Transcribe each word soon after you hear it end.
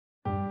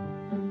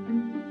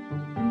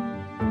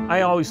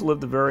I always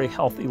lived a very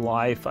healthy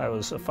life. I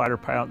was a fighter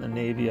pilot in the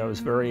Navy. I was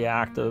very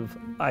active.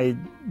 I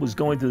was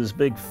going through this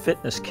big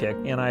fitness kick,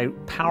 and I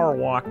power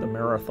walked a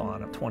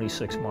marathon of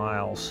 26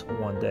 miles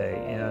one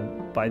day.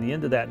 And by the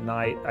end of that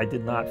night, I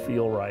did not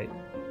feel right.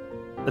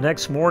 The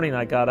next morning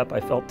I got up, I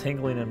felt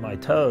tingling in my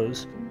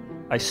toes.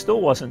 I still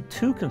wasn't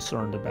too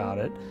concerned about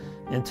it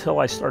until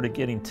I started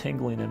getting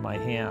tingling in my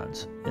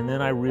hands. And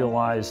then I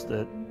realized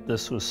that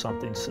this was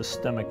something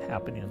systemic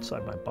happening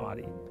inside my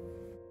body.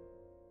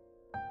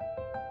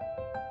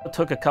 It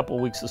took a couple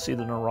of weeks to see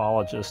the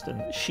neurologist,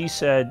 and she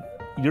said,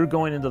 "You're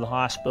going into the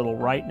hospital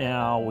right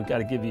now. We got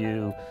to give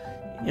you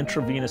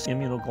intravenous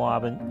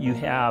immunoglobulin. You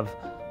have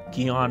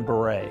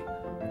Guillain-Barré.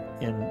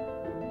 In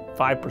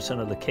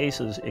 5% of the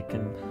cases, it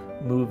can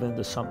move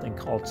into something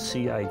called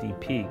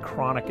CIDP,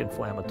 chronic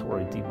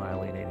inflammatory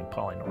demyelinating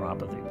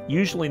polyneuropathy.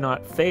 Usually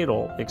not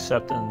fatal,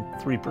 except in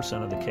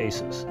 3% of the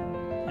cases.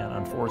 And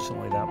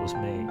unfortunately, that was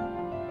me.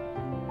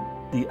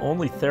 The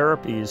only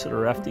therapies that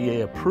are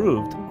FDA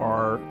approved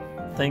are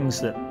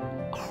things that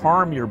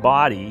harm your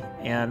body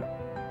and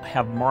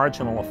have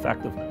marginal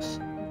effectiveness.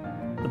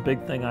 The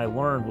big thing I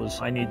learned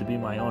was I need to be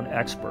my own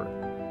expert.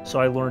 So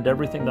I learned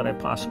everything that I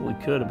possibly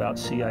could about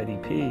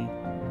CIDP,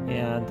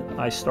 and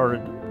I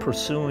started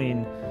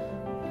pursuing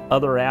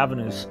other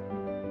avenues.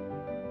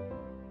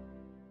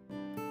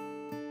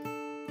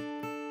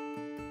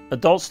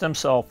 Adult stem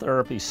cell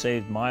therapy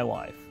saved my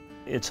life.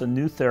 It's a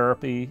new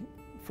therapy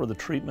for the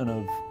treatment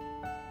of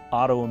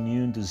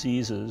autoimmune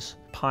diseases,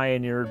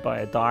 pioneered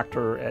by a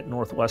doctor at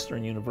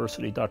Northwestern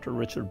University, Dr.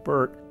 Richard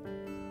Burt.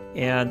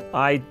 And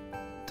I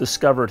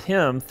discovered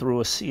him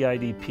through a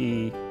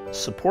CIDP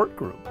support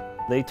group.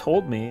 They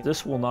told me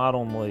this will not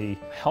only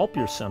help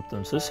your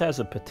symptoms, this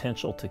has a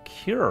potential to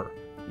cure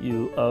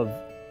you of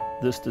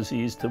this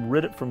disease, to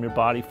rid it from your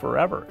body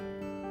forever.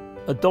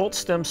 Adult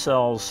stem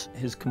cells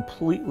has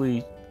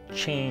completely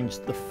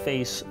changed the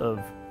face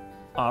of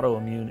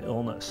autoimmune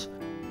illness.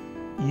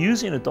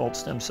 Using adult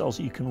stem cells,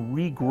 you can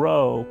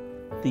regrow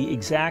the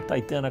exact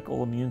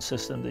identical immune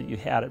system that you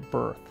had at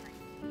birth.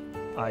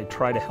 I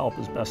try to help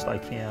as best I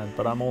can,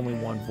 but I'm only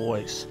one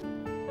voice.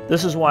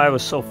 This is why I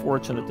was so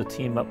fortunate to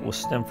team up with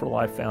Stem for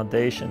Life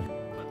Foundation.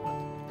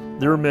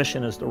 Their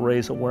mission is to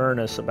raise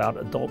awareness about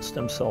adult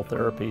stem cell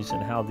therapies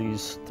and how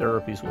these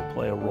therapies will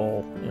play a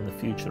role in the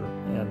future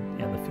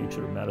and the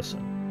future of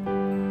medicine.